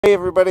Hey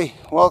everybody,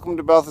 welcome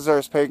to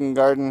Balthazar's Pagan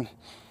Garden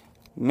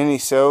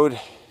Minisode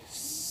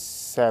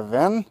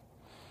 7.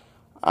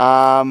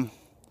 I've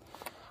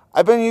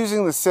been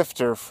using the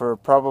Sifter for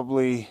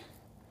probably,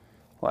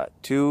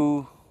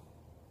 two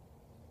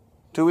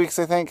weeks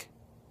I think?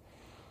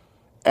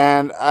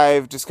 And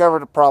I've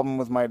discovered a problem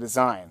with my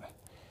design.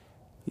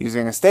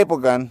 Using a staple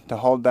gun to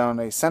hold down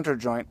a center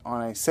joint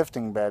on a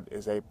sifting bed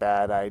is a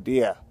bad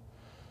idea.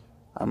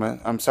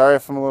 I'm sorry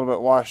if I'm a little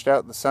bit washed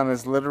out. The sun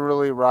is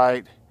literally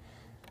right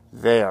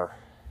there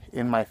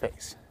in my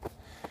face.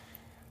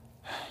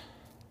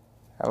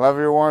 I love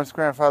your warmth,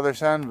 grandfather,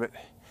 son, but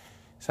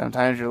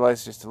sometimes your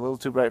light's just a little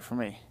too bright for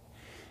me.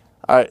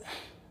 Alright,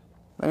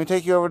 let me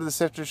take you over to the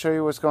Sifter, show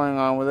you what's going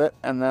on with it,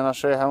 and then I'll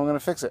show you how I'm going to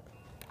fix it.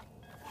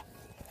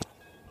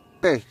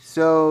 Okay,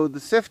 so the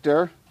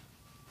Sifter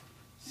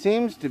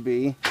seems to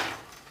be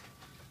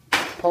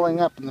pulling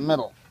up in the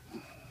middle.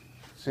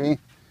 See?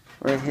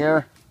 Right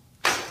here.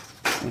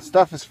 And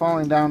stuff is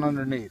falling down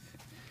underneath.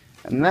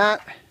 And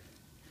that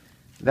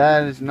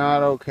is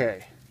not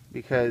okay,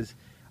 because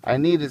I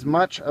need as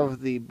much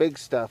of the big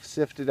stuff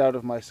sifted out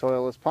of my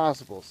soil as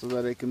possible so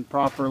that it can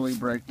properly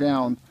break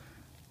down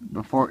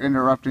before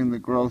interrupting the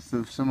growth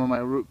of some of my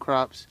root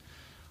crops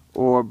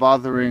or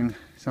bothering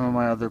some of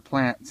my other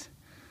plants.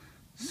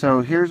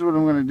 So here's what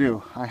I'm going to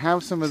do. I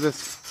have some of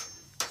this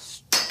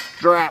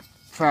strap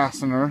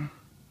fastener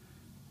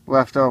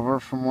left over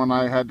from when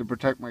I had to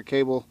protect my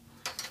cable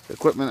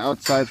equipment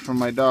outside from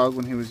my dog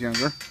when he was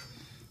younger.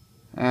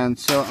 And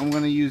so I'm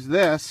going to use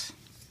this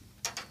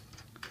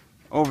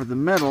over the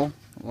middle,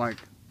 like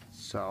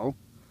so,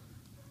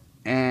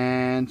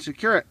 and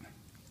secure it.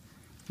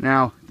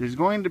 Now, there's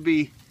going to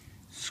be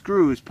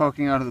screws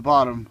poking out of the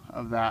bottom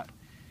of that,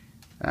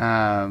 so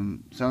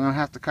I'm going to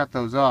have to cut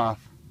those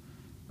off,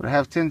 but I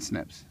have tin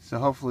snips, so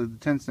hopefully the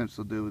tin snips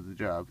will do the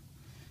job.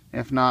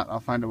 If not, I'll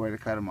find a way to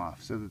cut them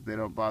off so that they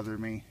don't bother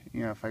me.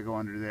 You know, if I go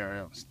under there, I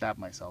don't stab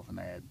myself in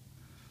the head.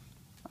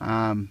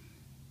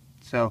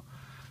 So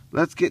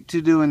let's get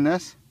to doing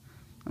this.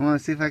 I want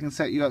to see if I can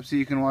set you up so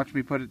you can watch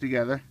me put it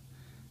together.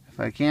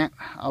 If I can't,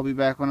 I'll be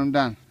back when I'm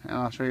done and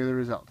I'll show you the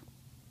result.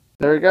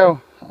 There we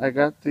go. I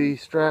got the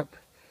strap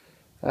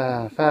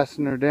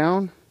fastener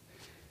down,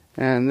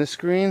 and this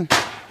screen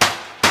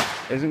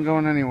isn't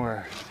going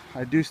anywhere.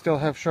 I do still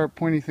have sharp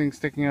pointy things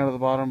sticking out of the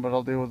bottom, but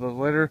I'll deal with those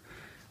later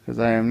because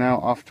I am now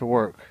off to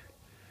work.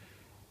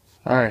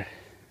 Alright.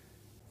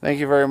 Thank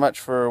you very much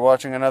for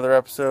watching another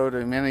episode,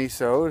 a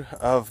Minisode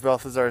of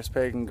Balthazar's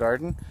Pagan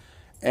Garden.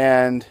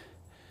 And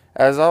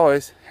as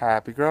always,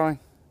 happy growing.